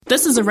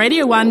This is a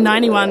Radio 1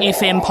 91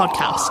 FM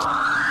podcast.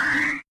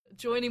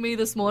 Joining me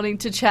this morning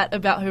to chat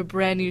about her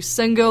brand new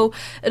single.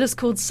 It is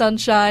called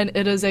Sonshine.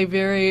 It is a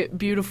very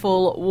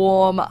beautiful,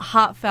 warm,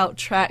 heartfelt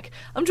track.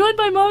 I'm joined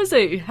by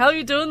MOZIE. How are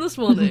you doing this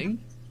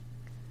morning?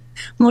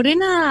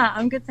 Morena,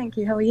 I'm good, thank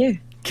you. How are you?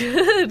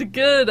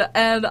 Good.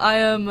 And I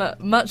am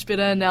much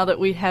better now that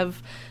we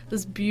have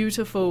this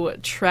beautiful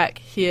track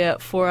here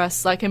for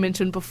us. Like I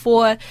mentioned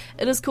before,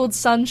 it is called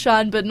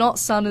Sonshine, but not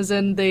sun as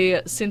in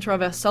the centre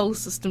of our solar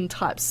system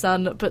type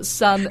sun, but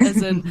sun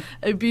as in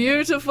a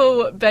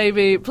beautiful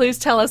baby. Please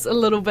tell us a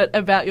little bit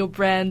about your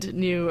brand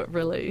new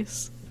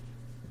release.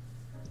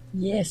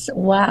 Yes,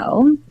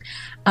 well,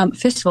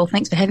 first of all,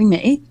 thanks for having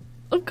me.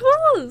 Of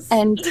course.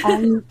 And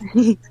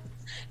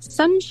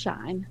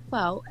Sonshine,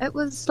 well, it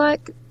was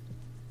like,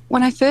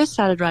 when I first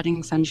started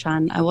writing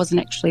Sonshine, I wasn't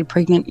actually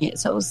pregnant yet.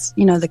 So it was,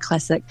 the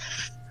classic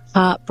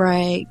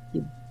heartbreak,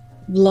 you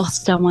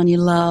lost someone you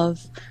love.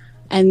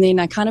 And then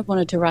I kind of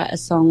wanted to write a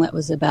song that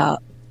was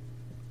about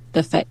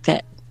the fact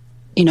that,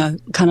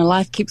 kind of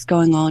life keeps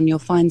going on. You'll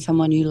find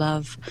someone you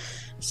love,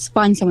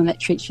 find someone that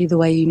treats you the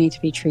way you need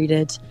to be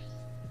treated.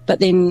 But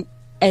then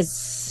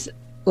as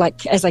I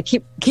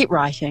kept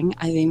writing,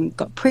 I then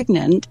got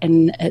pregnant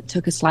and it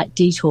took a slight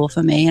detour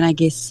for me. And I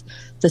guess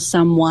the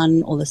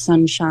someone or the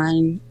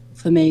sunshine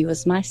for me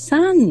was my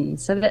son.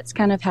 So that's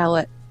kind of how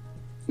it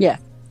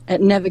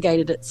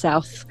navigated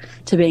itself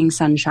to being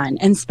Sonshine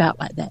and spelt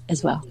like that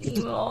as well.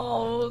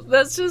 Oh,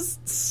 that's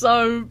just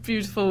so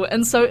beautiful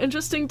and so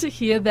interesting to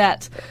hear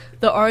that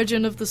the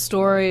origin of the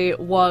story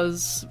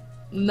was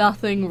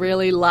nothing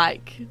really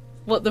like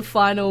what the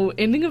final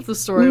ending of the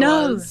story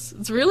was.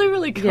 It's really,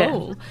 really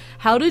cool. Yeah.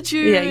 How did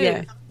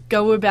you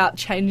go about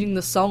changing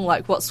the song?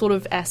 Like, what sort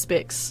of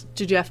aspects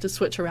did you have to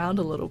switch around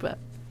a little bit?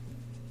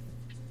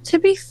 To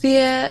be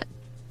fair,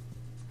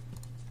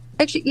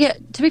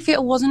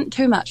 it wasn't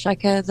too much.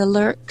 Like, the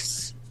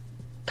lyrics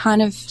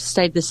kind of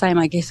stayed the same.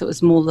 I guess it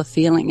was more the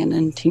feeling and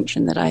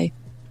intention that I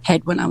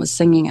had when I was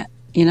singing it,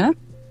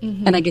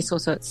 Mm-hmm. And I guess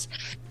also it's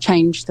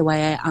changed the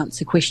way I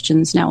answer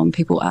questions now when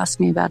people ask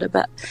me about it.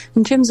 But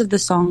in terms of the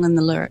song and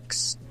the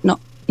lyrics, not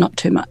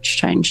too much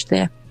changed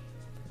there.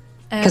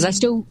 Because I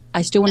still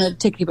wanted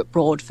to keep it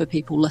broad for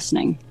people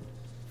listening.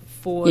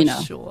 For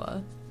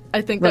sure.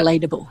 I think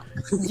relatable.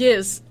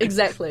 Yes,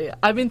 exactly.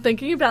 I've been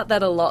thinking about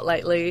that a lot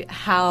lately,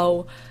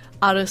 how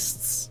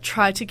artists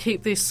try to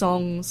keep their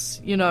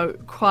songs,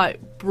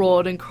 quite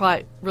broad and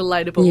quite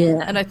relatable.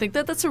 Yeah. And I think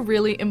that that's a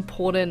really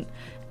important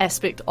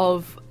aspect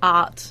of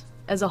art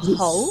as a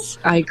whole.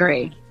 I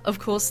agree. Of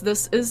course,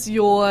 this is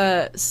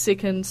your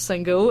second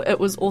single. It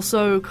was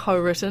also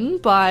co-written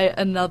by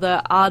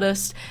another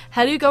artist.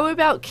 How do you go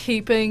about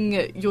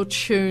keeping your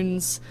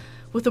tunes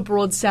with a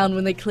broad sound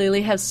when they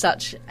clearly have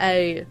such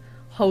a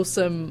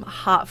wholesome,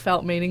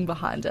 heartfelt meaning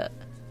behind it?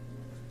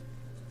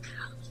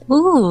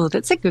 Oh,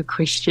 that's a good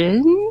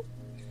question.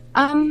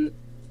 I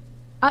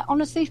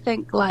honestly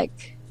think,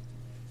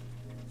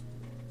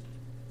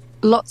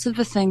 lots of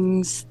the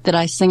things that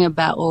I sing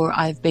about or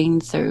I've been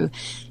through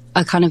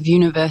are kind of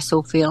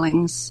universal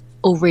feelings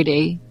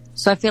already.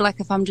 So I feel like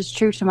if I'm just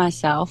true to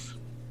myself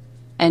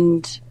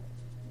and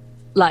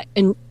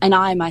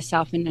I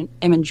myself am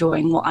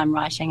enjoying what I'm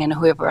writing and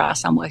whoever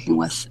else I'm working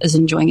with is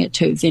enjoying it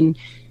too, then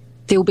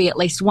there'll be at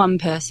least one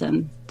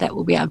person that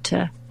will be able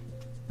to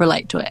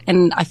relate to it.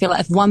 And I feel like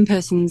if one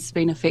person's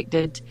been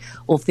affected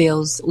or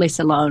feels less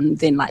alone,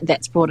 then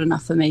that's broad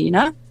enough for me,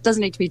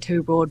 Doesn't need to be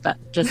too broad, but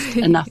just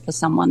enough for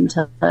someone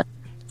to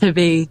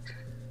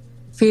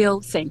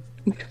feel seen.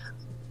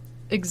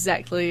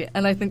 Exactly.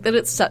 And I think that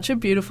it's such a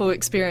beautiful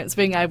experience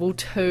being able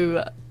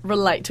to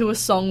relate to a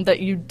song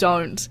that you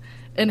don't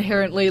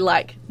inherently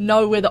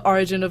know where the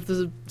origin of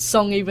the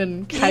song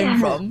even came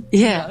from.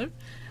 Yeah.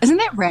 Isn't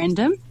that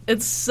random?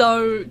 It's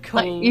so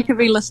cool. You could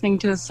be listening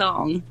to a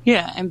song,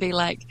 and be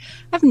like,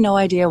 I have no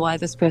idea why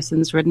this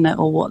person's written it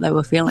or what they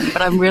were feeling, but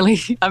I'm really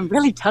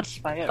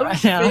touched by it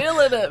right now. I'm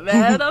feeling it,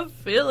 man. I'm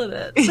feeling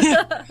it.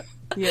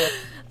 Yeah.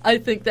 I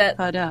think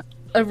that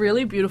a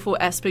really beautiful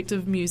aspect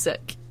of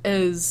music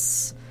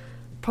is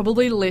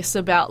probably less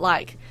about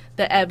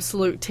the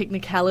absolute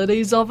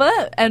technicalities of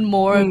it and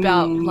more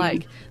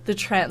about the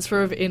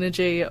transfer of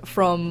energy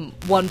from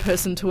one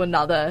person to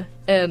another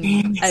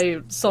in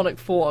a sonic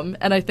form.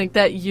 And I think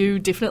that you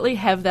definitely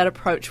have that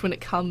approach when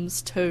it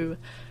comes to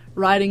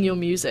writing your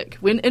music.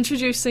 When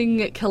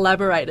introducing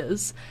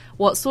collaborators,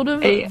 what sort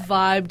of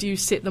vibe do you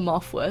set them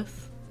off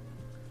with?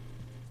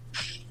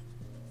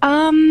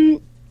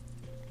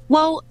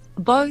 Well,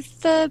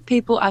 both the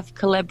people I've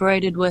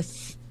collaborated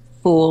with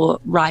for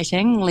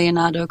writing,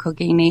 Leonardo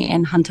Cogini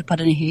and Hunter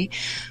Paranihi,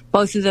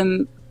 both of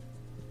them,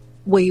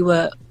 we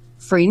were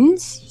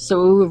friends,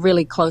 so we were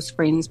really close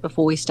friends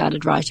before we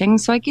started writing.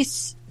 So I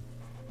guess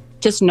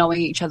just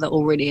knowing each other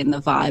already in the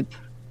vibe,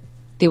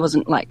 there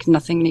wasn't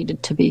nothing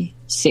needed to be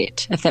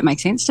set, if that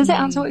makes sense. Does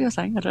that answer what you're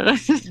saying? I don't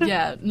know.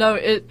 Yeah, no,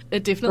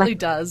 it definitely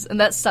does. And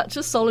that's such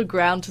a solid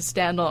ground to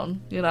stand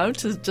on,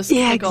 to just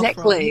kick off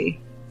from.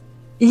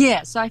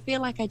 Yeah, so I feel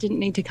like I didn't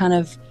need to kind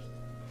of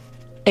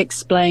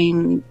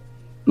explain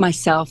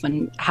myself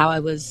and how I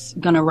was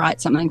going to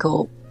write something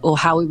or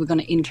how we were going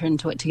to enter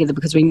into it together,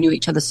 because we knew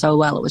each other so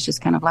well. It was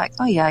just kind of like,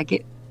 oh yeah, I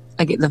get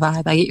the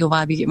vibe. I get your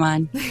vibe, you get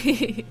mine.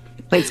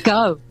 Let's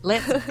go.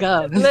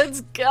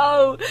 Let's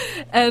go.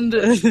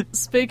 And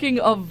speaking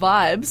of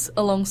vibes,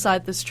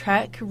 alongside this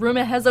track,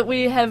 rumour has it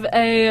we have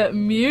a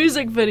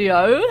music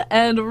video,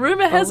 and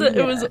rumour has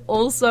it was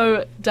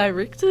also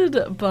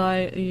directed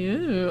by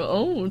you.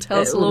 Oh, tell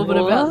us a little bit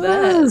about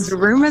that.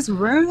 Rumours.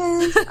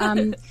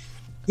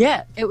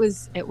 Yeah, it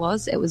was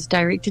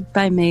directed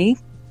by me,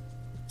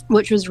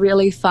 which was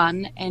really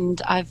fun.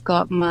 And I've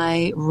got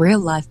my real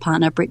life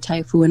partner, Brett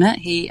Taifu, in it.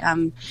 He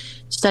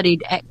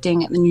studied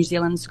acting at the New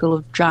Zealand School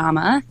of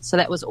Drama, so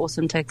that was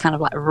awesome to kind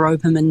of like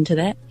rope him into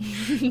that.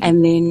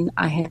 And then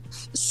I have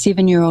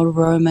 7-year-old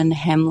Roman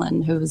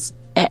Hamlin, who was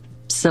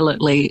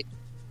absolutely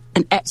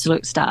an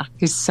absolute star.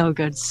 He's so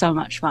good, so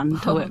much fun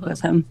to work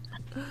with him.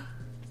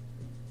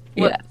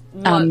 What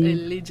a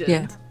legend.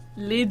 Yeah.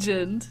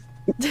 Legend.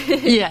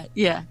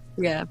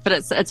 Yeah, but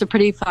it's a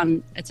pretty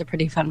fun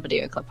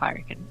video clip, I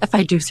reckon, if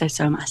I do say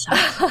so myself.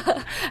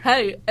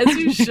 Hey, as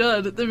you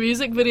should. The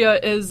music video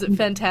is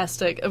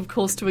fantastic, of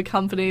course, to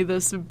accompany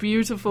this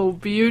beautiful,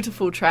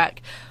 beautiful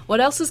track. What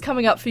else is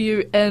coming up for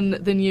you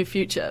in the near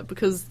future?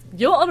 Because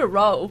you're on a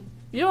roll.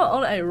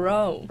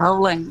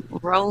 Rolling.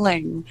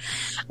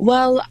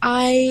 Well,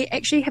 I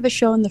actually have a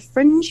show on the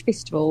Fringe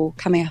Festival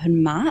coming up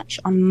in March,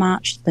 on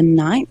March the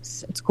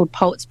 9th. It's called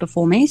Poets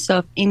Before Me. So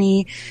if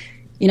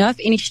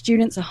any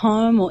students are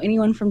home, or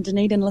anyone from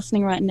Dunedin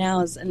listening right now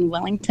is in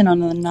Wellington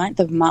on the 9th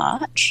of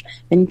March,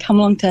 then come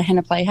along to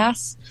Hannah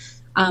Playhouse.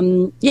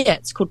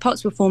 It's called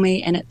Poets Before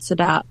Me, and it's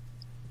about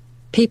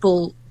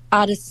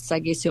artists, I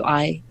guess, who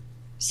I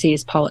see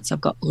as poets.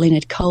 I've got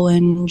Leonard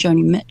Cohen,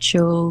 Joni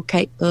Mitchell,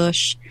 Kate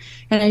Bush,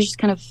 and I just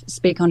kind of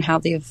speak on how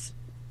they've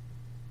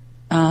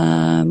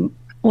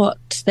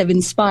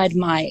inspired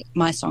my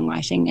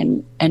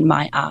songwriting and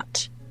my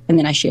art, and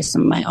then I share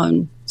some of my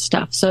own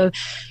stuff. So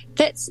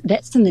that's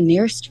in the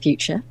nearest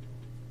future.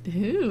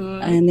 Ooh.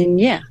 And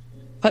then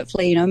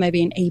hopefully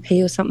maybe an EP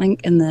or something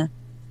in the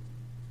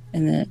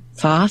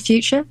far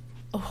future,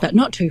 but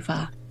not too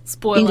far.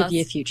 End of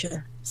year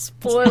future.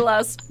 Spoil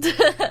us.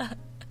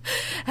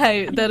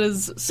 Hey, that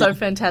is so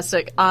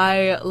fantastic.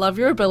 I love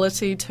your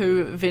ability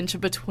to venture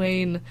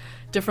between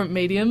different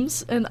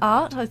mediums in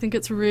art. I think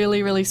it's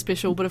really, really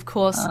special. But of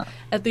course,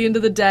 at the end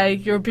of the day,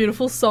 you're a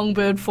beautiful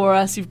songbird for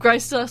us. You've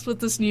graced us with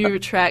this new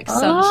track,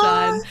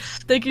 Sonshine.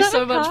 Thank you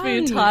so much for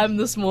your time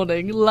this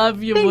morning.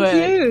 Love your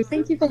work.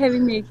 Thank you for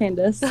having me,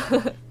 Candice.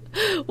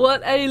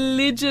 What a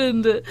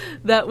legend.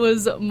 That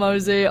was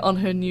MOZIE on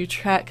her new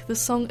track. The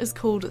song is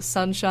called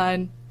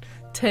Sonshine.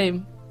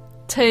 Team,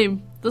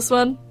 this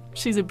one,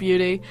 she's a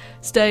beauty.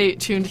 Stay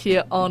tuned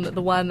here on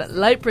The One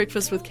Late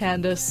Breakfast with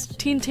Candice,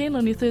 10:10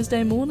 on your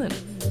Thursday morning.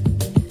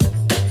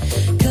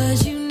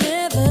 Cause you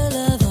never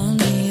love on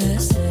me the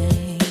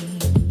same,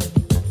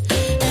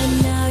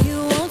 and now you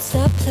won't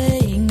stop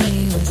playing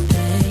me with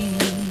pain,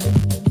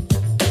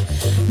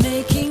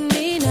 making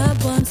me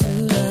not want to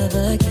love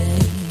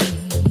again.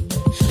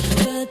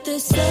 But the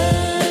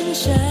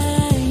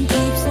sunshine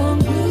keeps on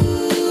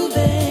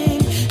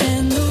moving,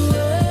 and the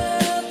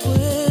world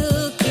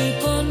will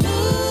keep on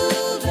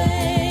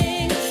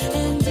moving.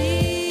 And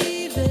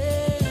even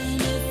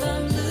if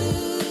I'm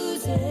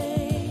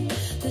losing,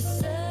 the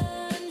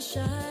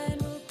sunshine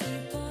will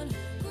keep on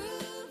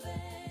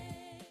grooving.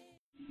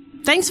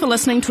 Thanks for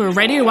listening to a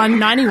Radio 1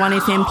 91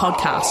 FM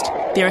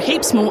podcast. There are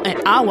heaps more at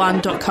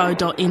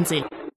r1.co.nz.